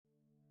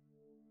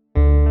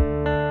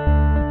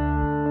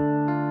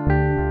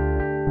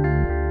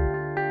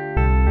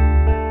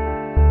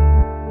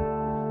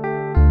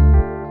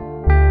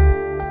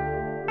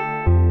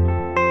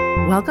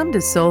Welcome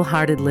to Soul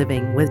Hearted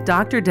Living with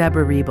Dr.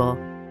 Deborah Riebel,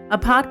 a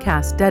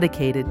podcast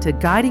dedicated to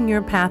guiding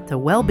your path to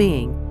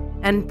well-being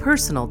and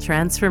personal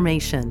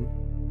transformation.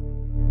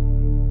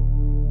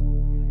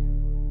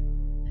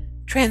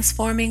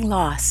 Transforming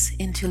loss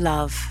into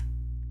love.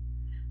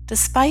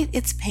 Despite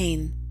its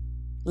pain,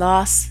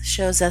 loss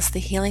shows us the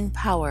healing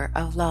power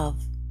of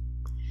love.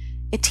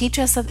 It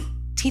teaches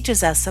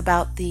us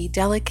about the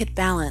delicate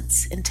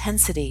balance,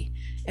 intensity,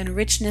 and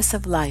richness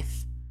of life,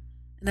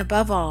 and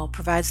above all,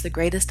 provides the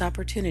greatest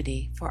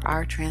opportunity for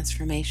our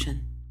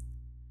transformation.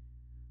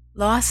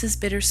 Loss is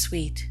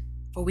bittersweet,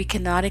 for we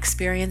cannot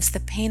experience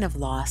the pain of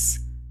loss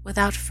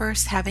without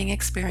first having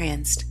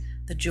experienced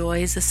the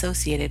joys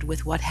associated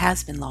with what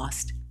has been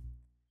lost.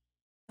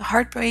 The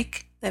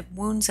heartbreak that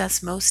wounds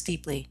us most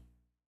deeply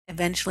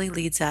eventually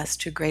leads us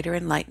to greater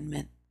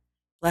enlightenment,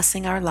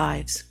 blessing our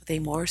lives with a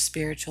more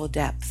spiritual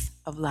depth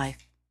of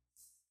life.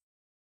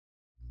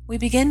 We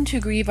begin to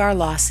grieve our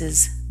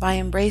losses by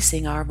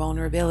embracing our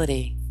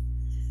vulnerability.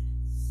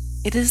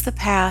 It is the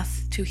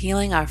path to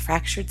healing our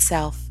fractured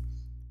self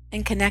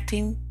and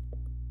connecting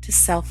to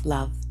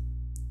self-love.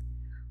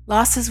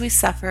 Losses we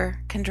suffer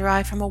can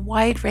derive from a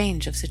wide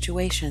range of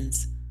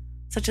situations,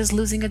 such as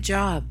losing a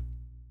job,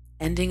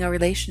 ending a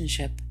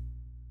relationship,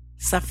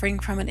 suffering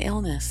from an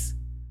illness,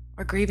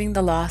 or grieving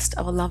the loss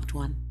of a loved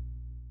one.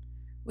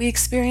 We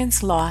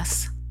experience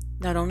loss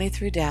not only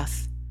through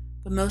death,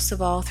 but most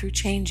of all through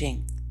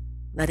changing,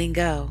 letting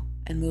go,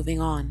 and moving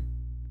on.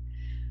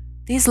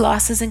 These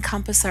losses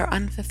encompass our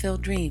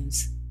unfulfilled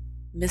dreams,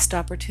 missed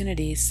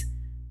opportunities,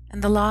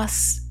 and the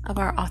loss of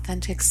our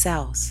authentic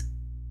selves.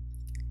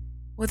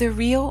 Whether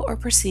real or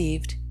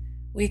perceived,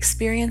 we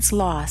experience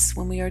loss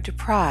when we are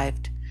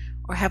deprived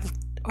or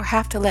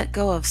have to let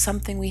go of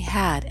something we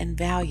had and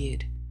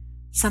valued,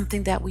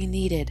 something that we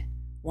needed,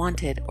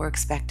 wanted, or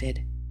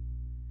expected.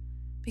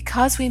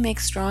 Because we make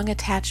strong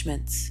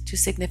attachments to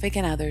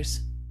significant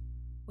others,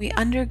 we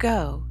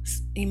undergo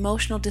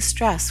emotional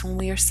distress when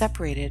we are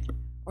separated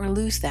or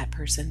lose that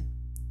person.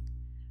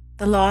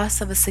 The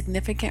loss of a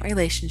significant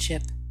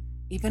relationship,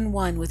 even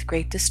one with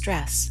great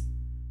distress,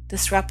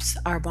 disrupts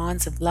our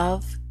bonds of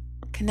love,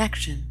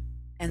 connection,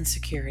 and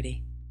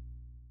security.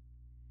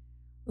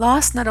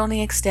 Loss not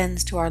only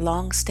extends to our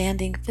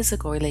long-standing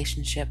physical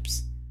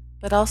relationships,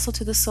 but also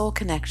to the soul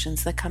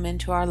connections that come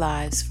into our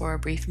lives for a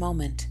brief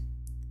moment.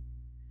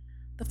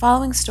 The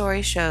following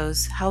story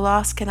shows how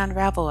loss can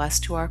unravel us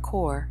to our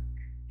core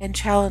and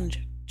challenge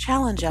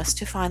us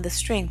to find the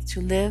strength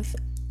to live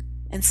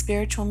and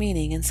spiritual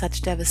meaning in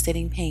such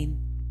devastating pain.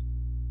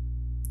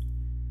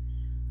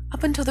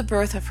 Up until the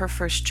birth of her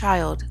first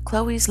child,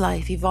 Chloe's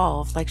life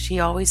evolved like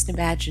she always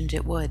imagined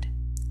it would.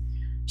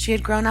 She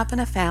had grown up in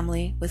a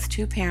family with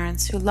two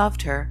parents who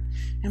loved her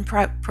and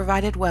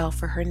provided well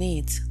for her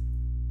needs.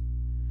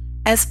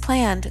 As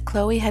planned,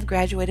 Chloe had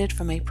graduated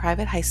from a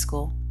private high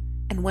school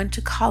and went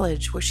to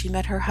college where she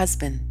met her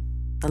husband,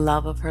 the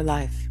love of her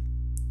life.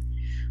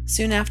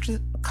 Soon after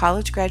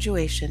college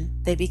graduation,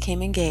 they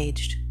became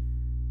engaged.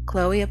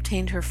 Chloe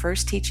obtained her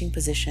first teaching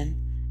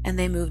position, and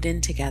they moved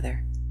in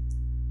together.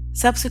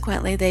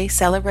 Subsequently, they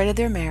celebrated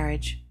their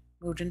marriage,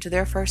 moved into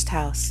their first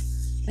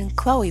house, and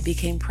Chloe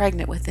became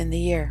pregnant within the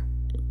year.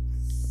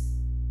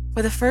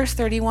 For the first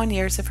 31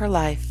 years of her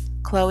life,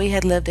 Chloe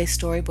had lived a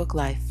storybook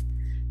life,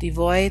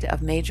 devoid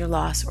of major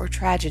loss or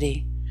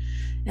tragedy,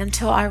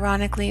 until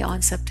ironically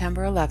on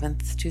September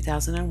 11th,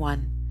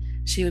 2001,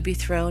 she would be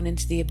thrown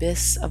into the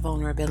abyss of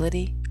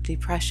vulnerability,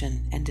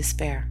 depression, and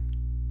despair.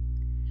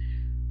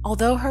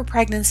 Although her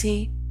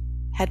pregnancy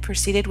had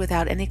proceeded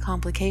without any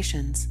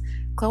complications,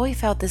 Chloe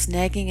felt this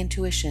nagging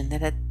intuition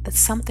that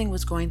something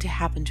was going to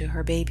happen to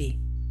her baby.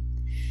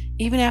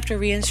 Even after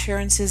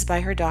reassurances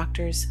by her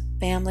doctors,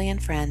 family,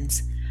 and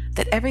friends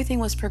that everything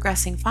was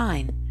progressing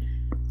fine,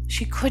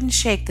 she couldn't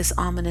shake this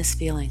ominous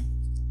feeling.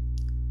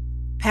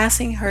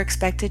 Passing her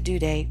expected due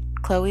date,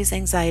 Chloe's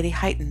anxiety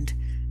heightened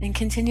and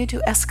continued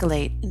to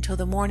escalate until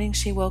the morning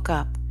she woke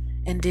up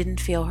and didn't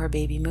feel her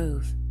baby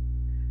move.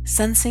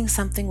 Sensing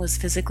something was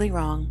physically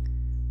wrong,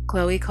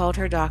 Chloe called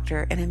her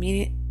doctor and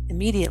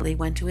immediately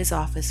went to his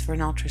office for an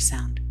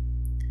ultrasound.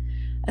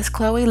 As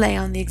Chloe lay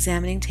on the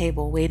examining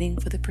table waiting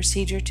for the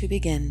procedure to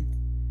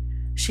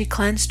begin, she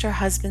clenched her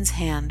husband's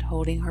hand,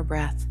 holding her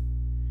breath,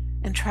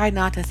 and tried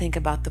not to think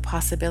about the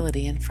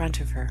possibility in front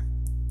of her.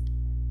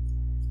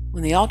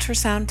 When the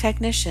ultrasound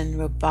technician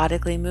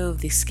robotically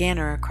moved the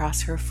scanner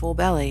across her full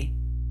belly,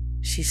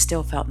 she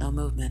still felt no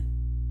movement.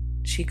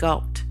 She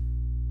gulped,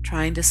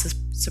 trying to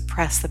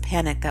suppress the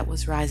panic that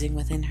was rising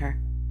within her.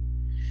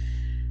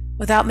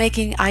 Without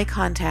making eye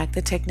contact,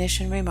 the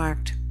technician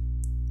remarked,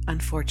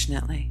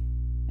 "Unfortunately,"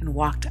 and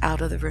walked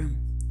out of the room.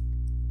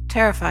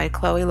 Terrified,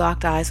 Chloe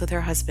locked eyes with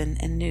her husband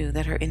and knew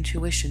that her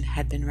intuition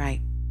had been right.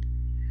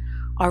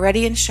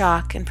 Already in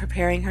shock and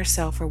preparing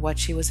herself for what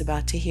she was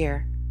about to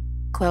hear,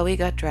 Chloe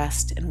got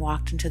dressed and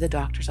walked into the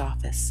doctor's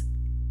office.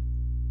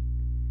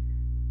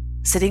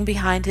 Sitting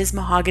behind his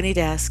mahogany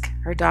desk,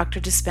 her doctor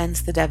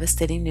dispensed the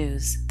devastating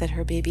news that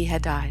her baby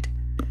had died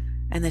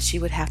and that she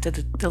would have to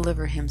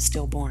deliver him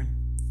stillborn.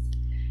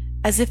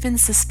 As if in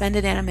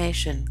suspended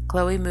animation,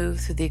 Chloe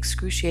moved through the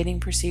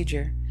excruciating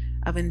procedure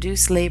of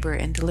induced labor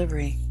and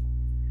delivery.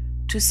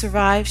 To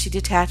survive, she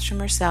detached from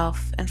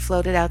herself and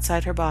floated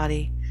outside her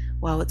body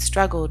while it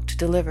struggled to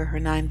deliver her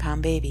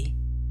 9-pound baby.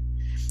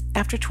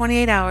 After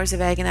 28 hours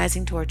of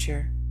agonizing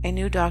torture, a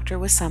new doctor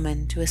was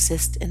summoned to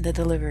assist in the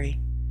delivery.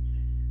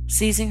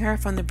 Seizing her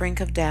from the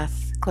brink of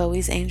death,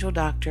 Chloe's angel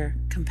doctor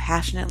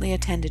compassionately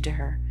attended to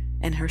her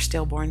and her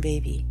stillborn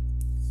baby.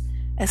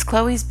 As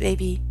Chloe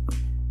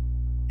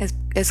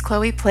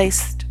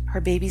placed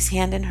her baby's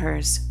hand in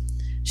hers,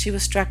 she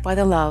was struck by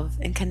the love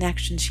and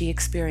connection she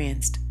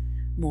experienced,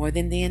 more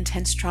than the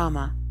intense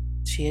trauma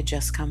she had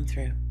just come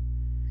through.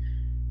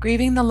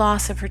 Grieving the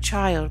loss of her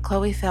child,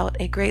 Chloe felt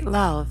a great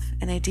love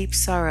and a deep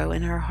sorrow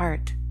in her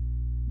heart.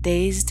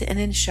 Dazed and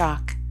in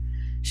shock,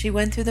 she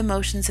went through the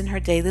motions in her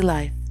daily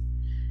life,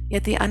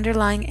 yet the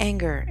underlying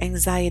anger,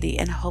 anxiety,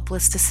 and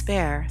hopeless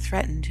despair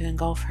threatened to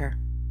engulf her.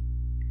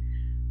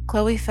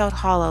 Chloe felt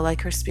hollow,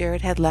 like her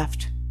spirit had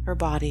left her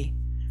body,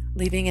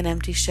 leaving an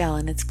empty shell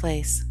in its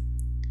place.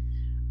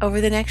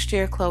 Over the next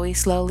year, Chloe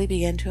slowly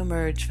began to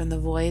emerge from the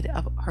void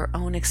of her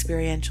own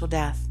experiential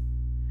death,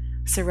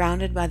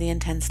 surrounded by the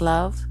intense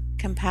love,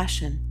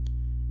 compassion,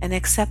 and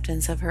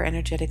acceptance of her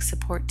energetic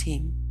support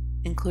team,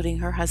 including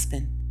her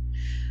husband.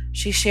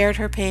 She shared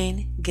her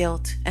pain,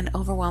 guilt, and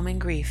overwhelming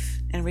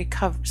grief, and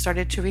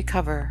started to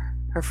recover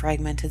her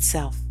fragmented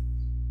self.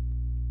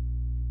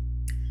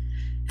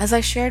 As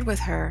I shared with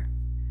her,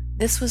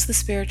 this was the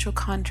spiritual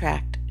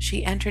contract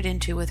she entered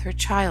into with her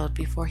child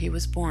before he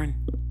was born.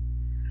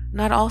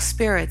 Not all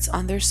spirits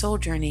on their soul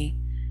journey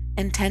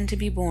intend to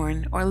be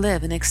born or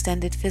live an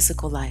extended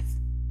physical life.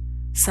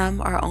 Some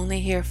are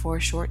only here for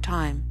a short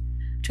time,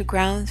 to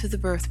ground through the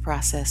birth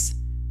process,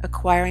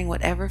 acquiring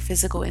whatever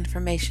physical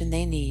information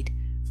they need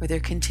for their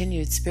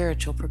continued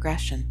spiritual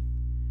progression.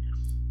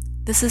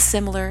 This is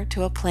similar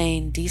to a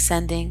plane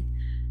descending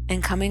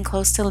and coming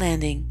close to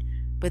landing,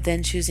 but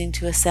then choosing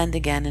to ascend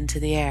again into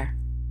the air.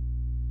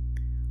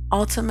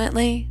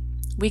 Ultimately,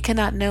 we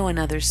cannot know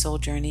another's soul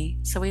journey,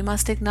 so we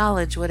must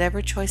acknowledge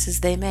whatever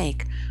choices they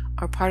make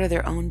are part of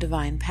their own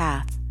divine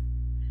path.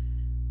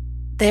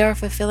 They are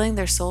fulfilling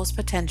their soul's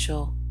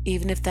potential,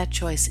 even if that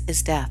choice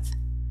is death.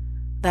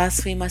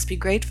 Thus, we must be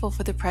grateful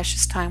for the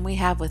precious time we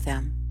have with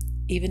them,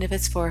 even if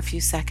it's for a few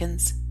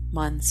seconds,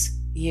 months,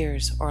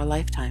 years, or a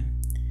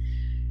lifetime.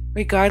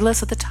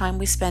 Regardless of the time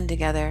we spend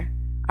together,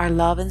 our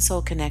love and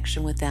soul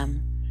connection with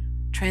them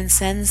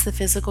transcends the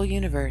physical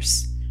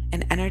universe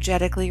and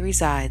energetically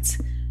resides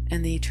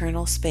in the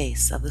eternal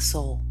space of the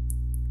soul.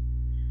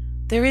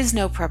 There is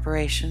no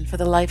preparation for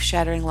the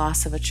life-shattering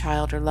loss of a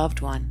child or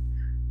loved one,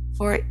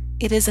 for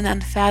it is an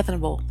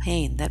unfathomable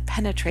pain that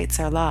penetrates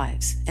our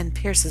lives and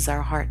pierces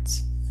our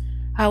hearts.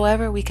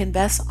 However, we can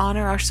best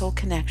honor our soul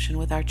connection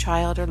with our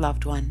child or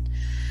loved one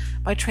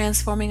by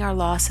transforming our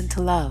loss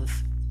into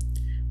love.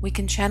 We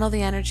can channel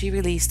the energy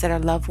released at our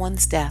loved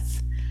one's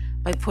death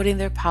by putting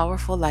their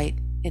powerful light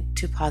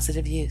into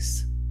positive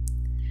use.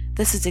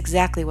 This is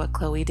exactly what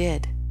Chloe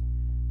did.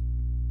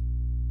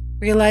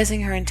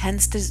 Realizing her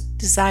intense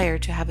desire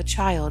to have a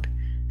child,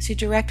 she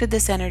directed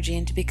this energy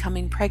into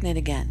becoming pregnant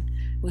again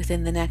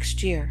within the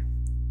next year.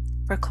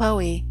 For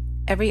Chloe,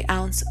 every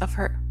ounce of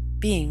her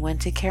being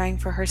went to caring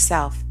for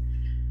herself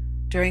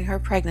during her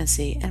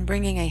pregnancy and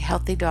bringing a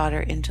healthy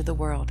daughter into the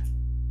world.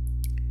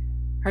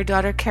 Her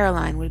daughter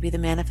Caroline would be the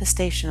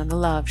manifestation of the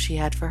love she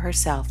had for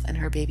herself and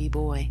her baby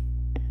boy.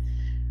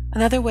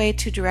 Another way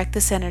to direct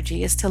this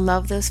energy is to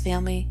love those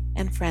family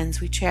and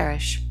friends we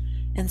cherish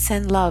and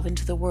send love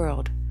into the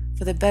world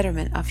for the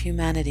betterment of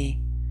humanity.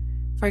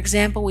 For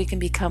example, we can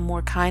become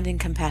more kind and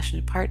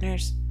compassionate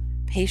partners,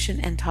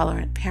 patient and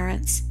tolerant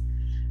parents,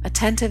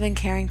 attentive and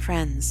caring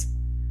friends.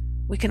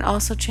 We can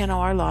also channel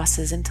our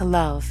losses into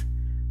love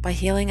by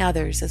healing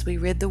others as we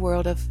rid the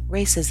world of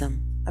racism,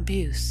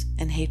 abuse,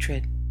 and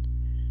hatred.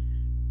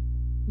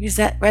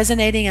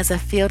 Resonating as a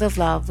field of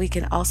love, we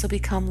can also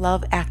become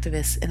love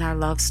activists in our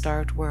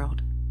love-starved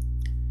world.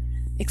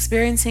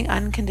 Experiencing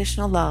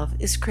unconditional love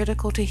is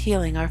critical to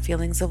healing our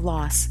feelings of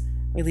loss,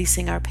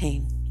 releasing our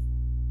pain.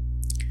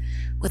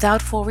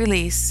 Without full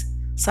release,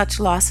 such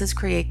losses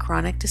create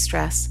chronic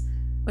distress,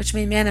 which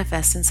may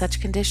manifest in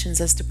such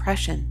conditions as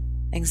depression,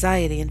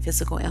 anxiety, and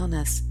physical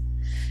illness.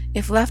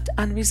 If left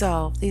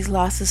unresolved, these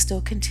losses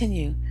still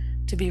continue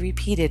to be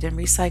repeated and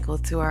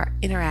recycled through our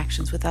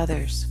interactions with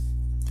others.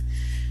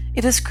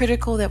 It is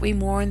critical that we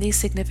mourn these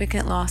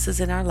significant losses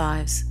in our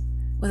lives.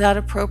 Without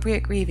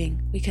appropriate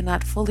grieving, we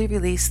cannot fully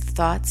release the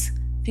thoughts,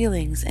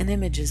 feelings, and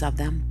images of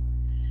them.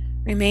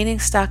 Remaining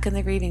stuck in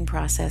the grieving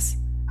process,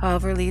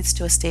 however, leads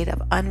to a state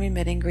of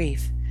unremitting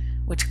grief,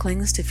 which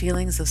clings to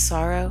feelings of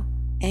sorrow,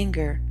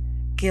 anger,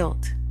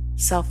 guilt,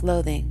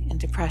 self-loathing, and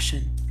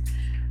depression.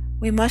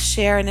 We must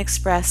share and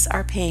express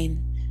our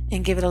pain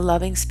and give it a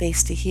loving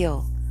space to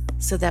heal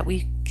so that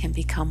we can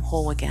become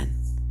whole again.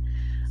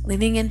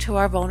 Leaning into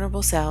our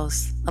vulnerable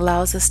selves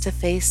allows us to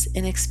face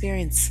and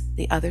experience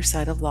the other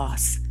side of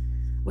loss,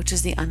 which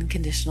is the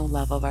unconditional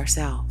love of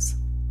ourselves.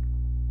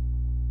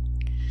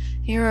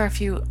 Here are a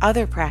few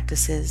other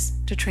practices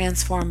to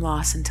transform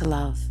loss into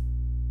love.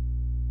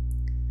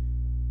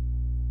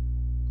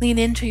 Lean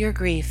into your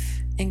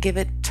grief and give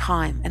it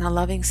time and a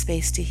loving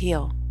space to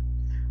heal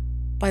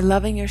by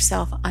loving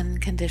yourself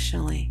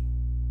unconditionally.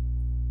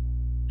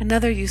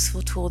 Another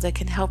useful tool that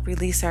can help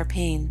release our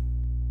pain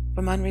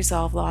from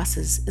unresolved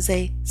losses is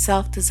a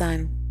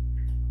self-designed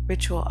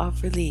ritual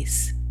of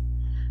release.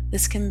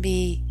 This can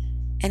be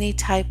any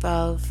type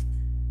of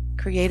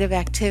creative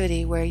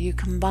activity where you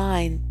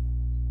combine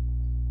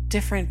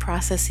different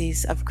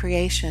processes of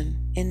creation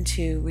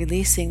into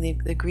releasing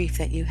the grief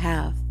that you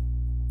have.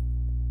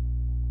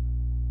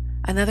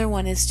 Another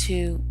one is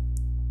to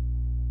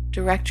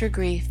direct your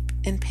grief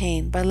and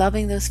pain by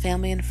loving those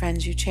family and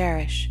friends you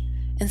cherish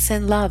and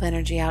send love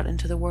energy out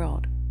into the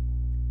world.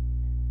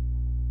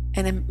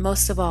 And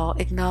most of all,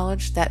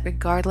 acknowledge that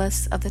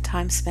regardless of the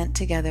time spent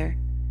together,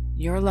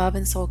 your love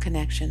and soul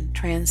connection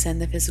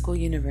transcend the physical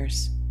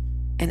universe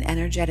and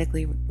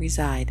energetically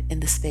reside in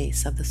the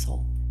space of the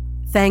soul.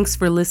 Thanks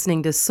for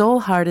listening to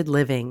Soul Hearted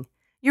Living.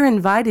 You're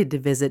invited to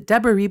visit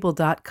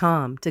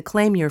DeborahRiebel.com to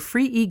claim your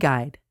free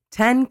e-guide,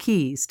 10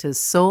 Keys to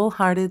Soul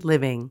Hearted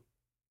Living.